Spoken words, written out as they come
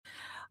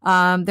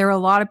There are a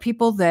lot of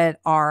people that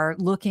are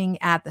looking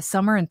at the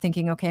summer and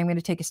thinking, okay, I'm going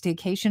to take a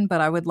staycation,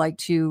 but I would like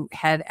to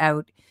head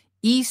out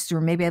east, or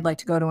maybe I'd like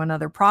to go to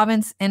another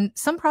province. And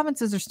some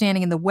provinces are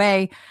standing in the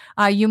way.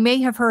 You may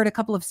have heard a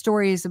couple of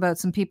stories about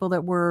some people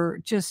that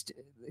were just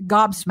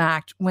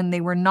gobsmacked when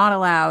they were not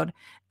allowed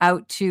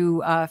out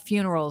to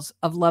funerals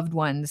of loved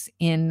ones,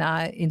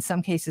 in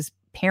some cases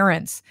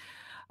parents,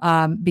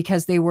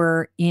 because they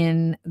were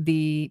in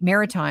the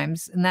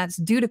Maritimes, and that's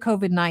due to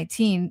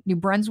COVID-19. New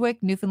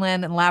Brunswick,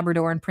 Newfoundland and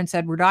Labrador, and Prince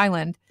Edward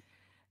Island,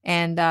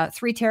 and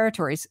 3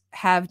 territories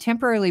have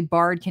temporarily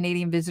barred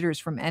Canadian visitors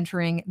from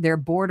entering their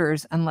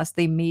borders unless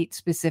they meet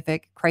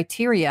specific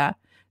criteria,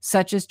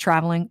 such as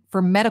traveling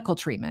for medical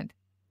treatment.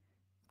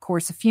 Of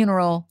course, a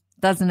funeral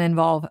doesn't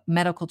involve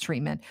medical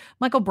treatment.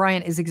 Michael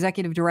Bryant is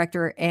Executive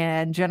Director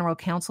and General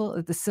Counsel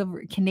of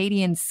the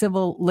Canadian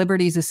Civil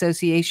Liberties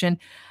Association,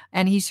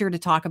 and he's here to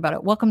talk about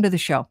it. Welcome to the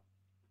show.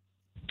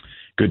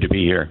 Good to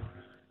be here.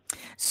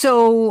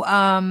 So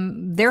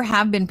there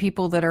have been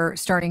people that are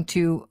starting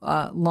to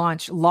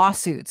launch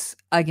lawsuits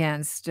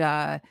against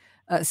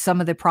some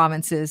of the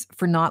provinces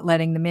for not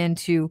letting them in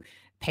to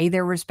pay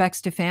their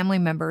respects to family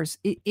members.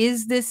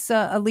 Is this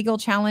a legal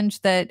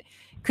challenge that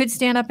could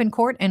stand up in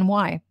court, and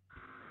why?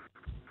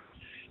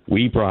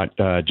 We brought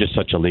just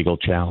such a legal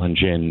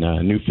challenge in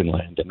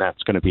Newfoundland, and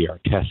that's going to be our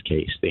test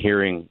case. The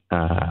hearing,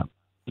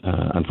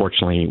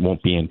 unfortunately,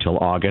 won't be until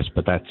August,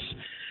 but that's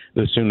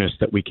the soonest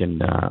that we can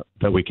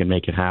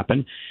make it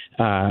happen.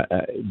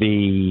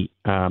 The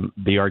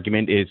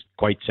argument is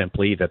quite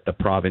simply that the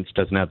province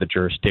doesn't have the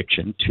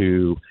jurisdiction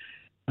to,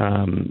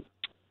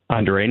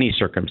 under any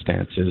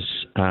circumstances,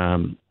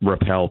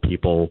 repel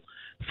people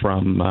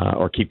from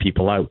or keep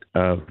people out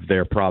of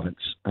their province.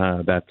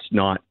 That's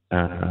not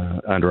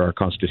under our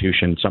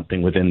Constitution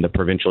something within the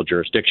provincial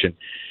jurisdiction.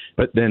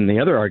 But then the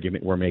other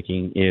argument we're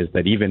making is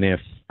that even if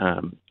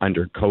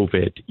under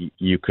COVID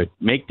you could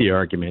make the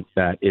argument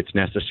that it's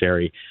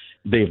necessary,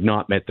 they've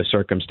not met the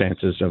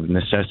circumstances of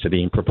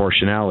necessity and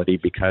proportionality,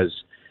 because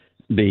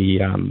the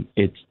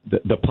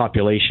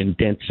population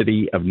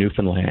density of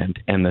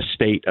Newfoundland and the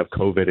state of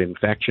COVID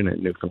infection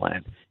in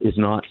Newfoundland is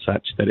not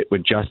such that it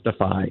would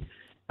justify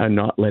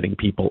not letting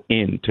people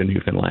into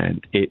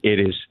Newfoundland.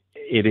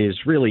 It is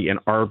really an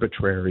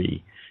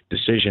arbitrary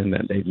decision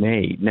that they've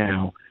made.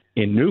 Now,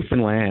 in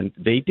Newfoundland,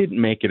 they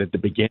didn't make it at the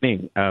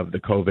beginning of the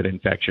COVID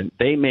infection.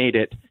 They made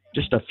it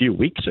just a few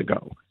weeks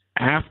ago,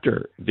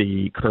 after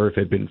the curve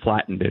had been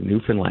flattened in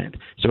Newfoundland.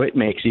 So it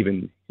makes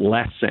even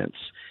less sense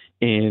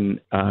in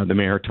the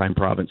maritime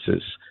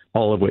provinces,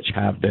 all of which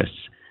have this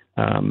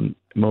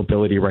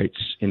mobility rights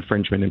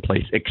infringement in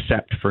place,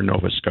 except for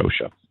Nova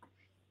Scotia.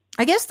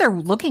 I guess they're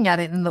looking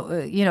at it in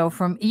the,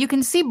 from, you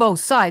can see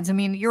both sides. I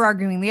mean, you're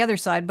arguing the other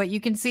side, but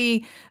you can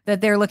see that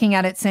they're looking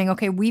at it saying,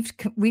 okay, we've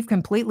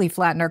completely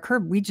flattened our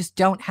curve. We just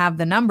don't have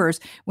the numbers.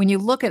 When you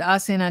look at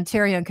us in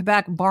Ontario and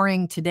Quebec,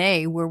 barring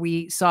today, where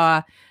we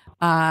saw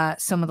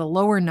some of the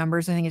lower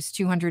numbers, I think it's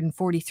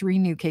 243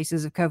 new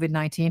cases of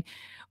COVID-19.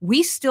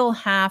 We still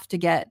have to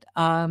get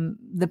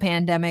the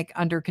pandemic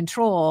under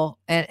control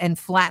and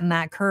flatten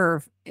that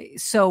curve.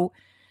 So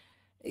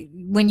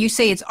when you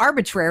say it's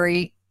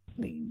arbitrary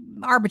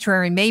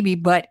maybe,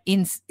 but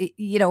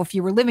if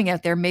you were living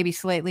out there, maybe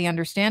slightly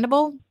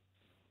understandable.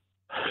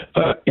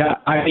 Yeah,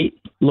 I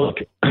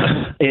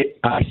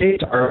say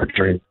it's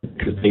arbitrary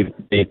because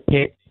they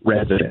pick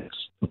residents.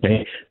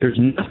 Okay, there's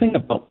nothing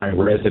about my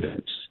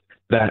residents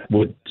that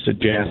would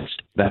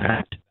suggest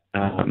that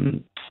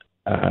I'm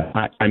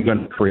going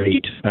to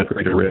create a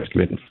greater risk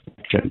of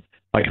infection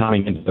by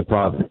coming into the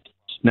province.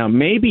 Now,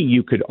 maybe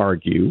you could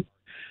argue,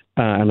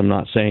 and I'm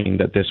not saying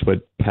that this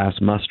would pass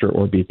muster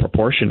or be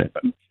proportionate,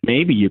 but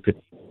maybe you could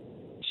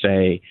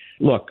say,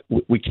 look,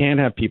 we can't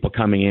have people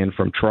coming in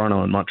from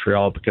Toronto and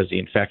Montreal because the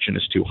infection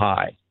is too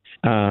high.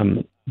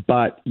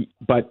 But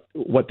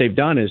what they've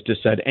done is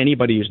just said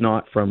anybody who's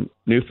not from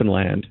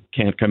Newfoundland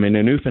can't come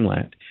into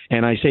Newfoundland.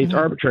 And I say it's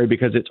arbitrary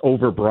because it's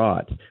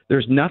overbroad.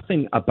 There's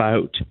nothing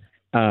about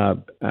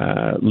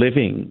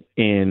living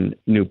in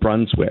New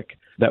Brunswick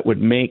that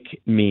would make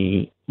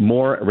me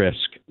more at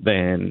risk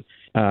than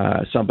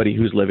somebody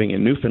who's living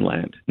in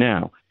Newfoundland.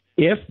 Now,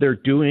 if they're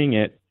doing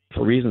it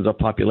for reasons of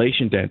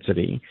population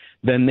density,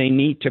 then they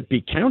need to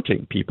be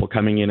counting people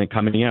coming in and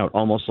coming out,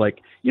 almost like,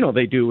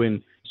 they do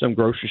in some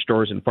grocery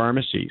stores and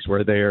pharmacies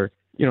where they're,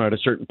 at a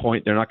certain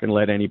point, they're not going to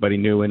let anybody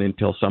new in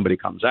until somebody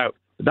comes out.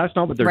 But that's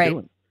not what they're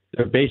doing.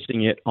 They're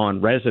basing it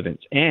on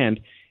residents. And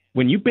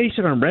when you base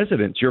it on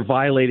residents, you're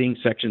violating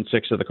Section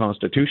 6 of the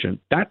Constitution.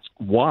 That's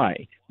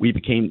why we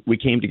came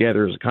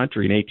together as a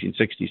country in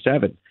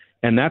 1867.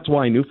 And that's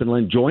why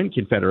Newfoundland joined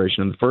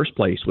Confederation in the first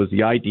place, was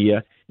the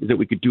idea is that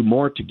we could do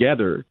more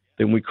together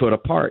than we could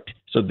apart.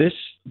 So this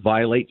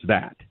violates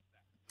that.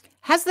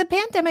 Has the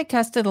pandemic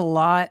tested a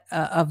lot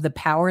of the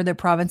power that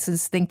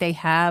provinces think they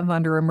have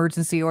under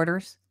emergency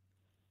orders?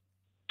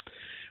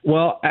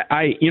 Well,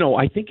 I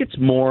think it's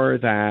more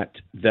that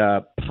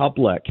the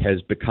public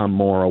has become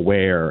more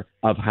aware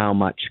of how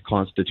much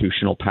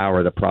constitutional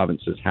power the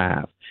provinces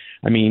have.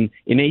 I mean,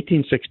 in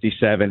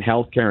 1867,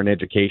 healthcare and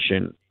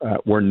education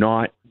were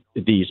not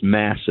these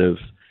massive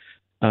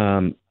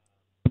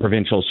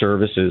provincial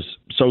services,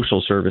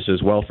 social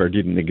services. Welfare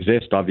didn't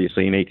exist,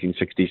 obviously, in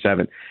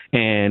 1867.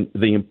 And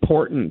the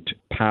important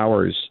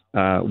powers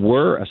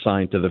were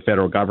assigned to the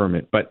federal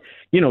government. But,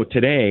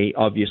 today,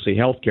 obviously,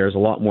 healthcare is a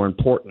lot more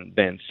important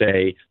than,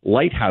 say,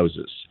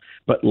 lighthouses.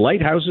 But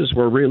lighthouses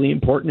were really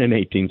important in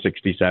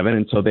 1867,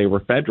 and so they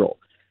were federal.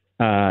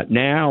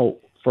 Now,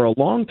 for a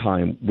long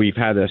time, we've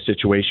had a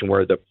situation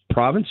where the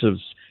provinces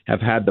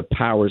have had the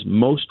powers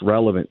most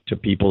relevant to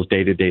people's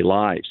day-to-day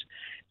lives.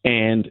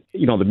 And,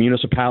 the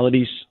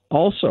municipalities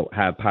also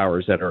have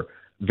powers that are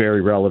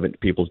very relevant to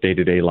people's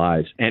day-to-day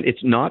lives. And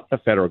it's not the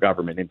federal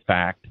government, in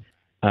fact,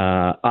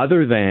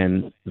 other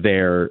than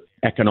their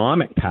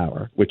economic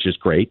power, which is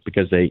great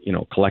because they,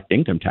 collect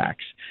income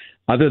tax.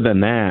 Other than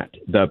that,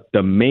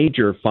 the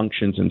major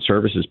functions and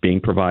services being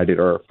provided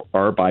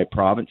are by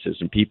provinces,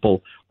 and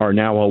people are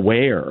now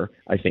aware,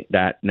 I think,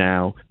 that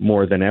now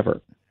more than ever.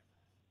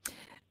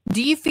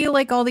 Do you feel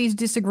like all these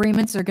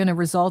disagreements are going to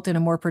result in a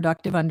more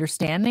productive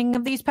understanding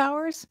of these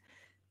powers?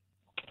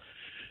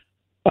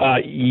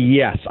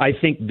 Yes, I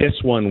think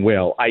this one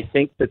will. I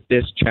think that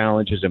this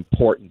challenge is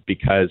important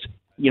because,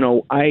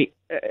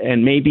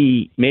 and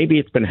maybe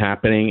it's been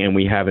happening and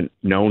we haven't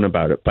known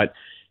about it, but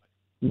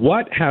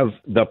what have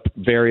the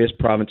various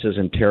provinces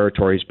and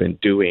territories been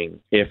doing,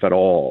 if at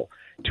all,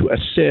 to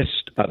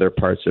assist other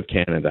parts of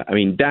Canada? I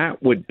mean,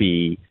 that would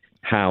be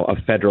how a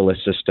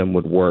federalist system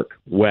would work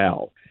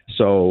well.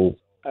 So,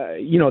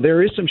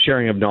 there is some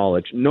sharing of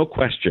knowledge, no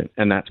question,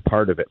 and that's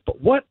part of it.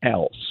 But what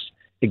else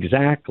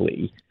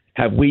exactly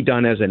have we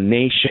done as a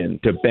nation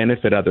to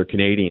benefit other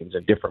Canadians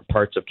in different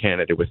parts of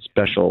Canada with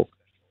special,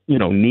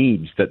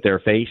 needs that they're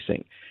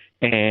facing?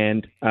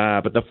 And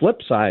but the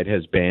flip side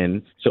has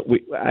been,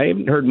 I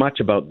haven't heard much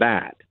about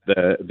that,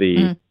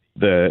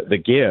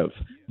 the give,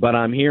 but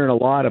I'm hearing a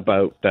lot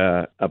about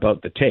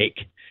the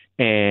take,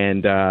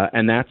 and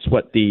that's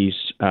what these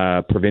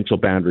provincial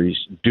boundaries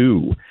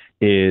do.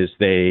 Is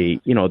they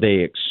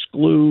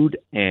exclude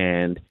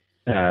and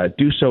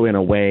do so in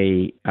a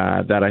way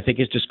that I think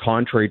is just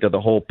contrary to the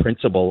whole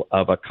principle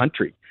of a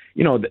country.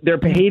 They're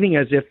behaving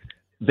as if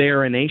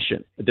they're a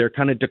nation. They're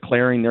kind of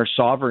declaring their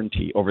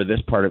sovereignty over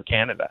this part of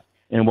Canada.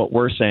 And what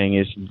we're saying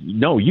is,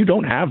 no, you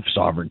don't have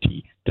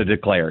sovereignty to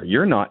declare.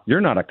 You're not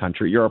a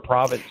country. You're a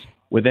province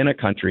within a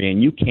country,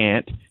 and you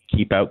can't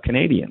keep out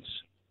Canadians.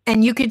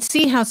 And you could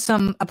see how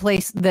a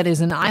place that is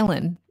an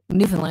island,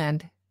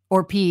 Newfoundland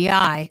or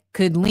PEI,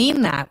 could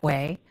lean that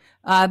way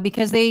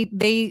because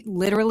they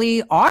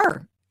literally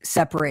are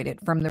separated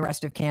from the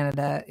rest of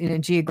Canada in a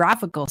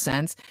geographical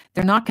sense.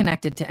 They're not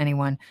connected to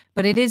anyone.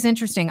 But it is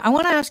interesting. I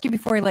want to ask you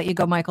before I let you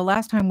go, Michael,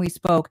 last time we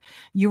spoke,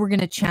 you were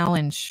going to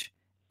challenge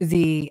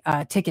the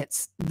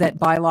tickets that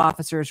bylaw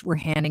officers were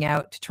handing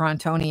out to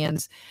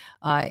Torontonians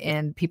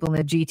and people in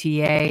the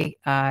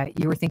GTA.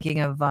 You were thinking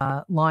of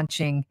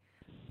launching,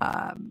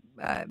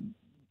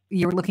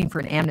 you were looking for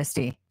an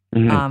amnesty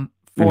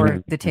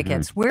for the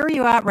tickets. Where are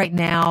you at right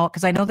now?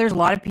 Because I know there's a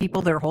lot of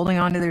people that are holding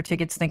on to their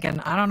tickets thinking,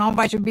 I don't know if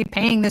I should be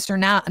paying this or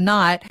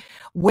not.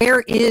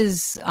 Where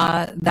is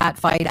that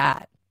fight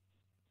at?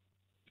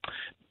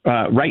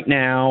 Right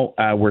now,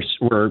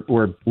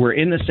 we're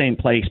in the same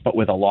place, but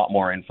with a lot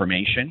more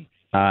information.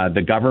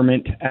 The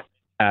government,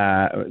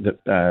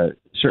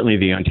 certainly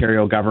the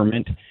Ontario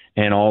government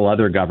and all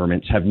other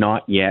governments, have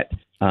not yet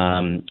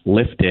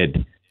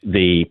lifted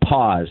the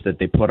pause that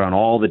they put on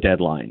all the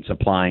deadlines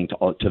applying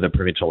to the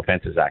Provincial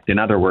Offences Act. In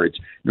other words,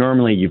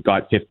 normally you've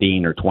got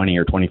 15 or 20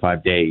 or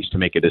 25 days to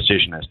make a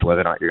decision as to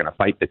whether or not you're going to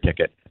fight the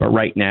ticket. But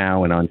right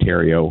now in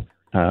Ontario,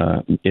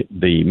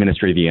 the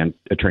Ministry of the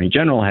Attorney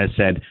General has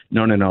said,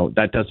 no,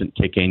 that doesn't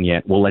kick in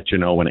yet. We'll let you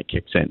know when it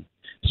kicks in.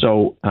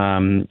 So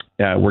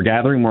we're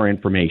gathering more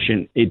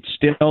information. It's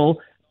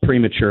still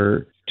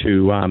premature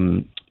to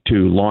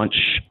launch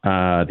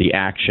the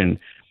action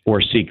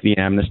or seek the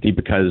amnesty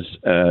because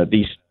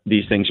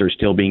these things are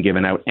still being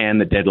given out and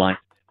the deadlines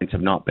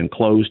have not been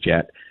closed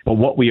yet. But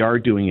what we are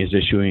doing is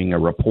issuing a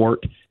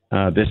report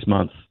this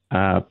month,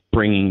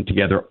 bringing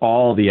together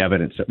all the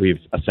evidence that we've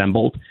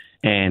assembled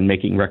and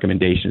making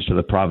recommendations to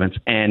the province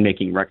and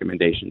making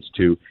recommendations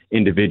to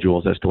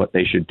individuals as to what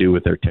they should do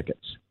with their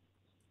tickets.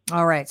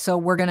 All right. So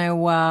we're going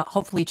to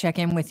hopefully check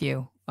in with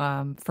you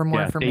for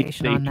more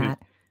information stay on tuned. that.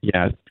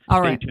 Yeah. All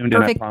right. Stay tuned,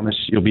 Perfect. and I promise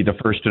you'll be the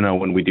first to know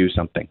when we do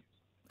something.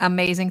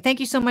 Amazing. Thank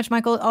you so much,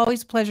 Michael.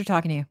 Always a pleasure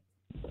talking to you.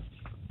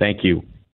 Thank you.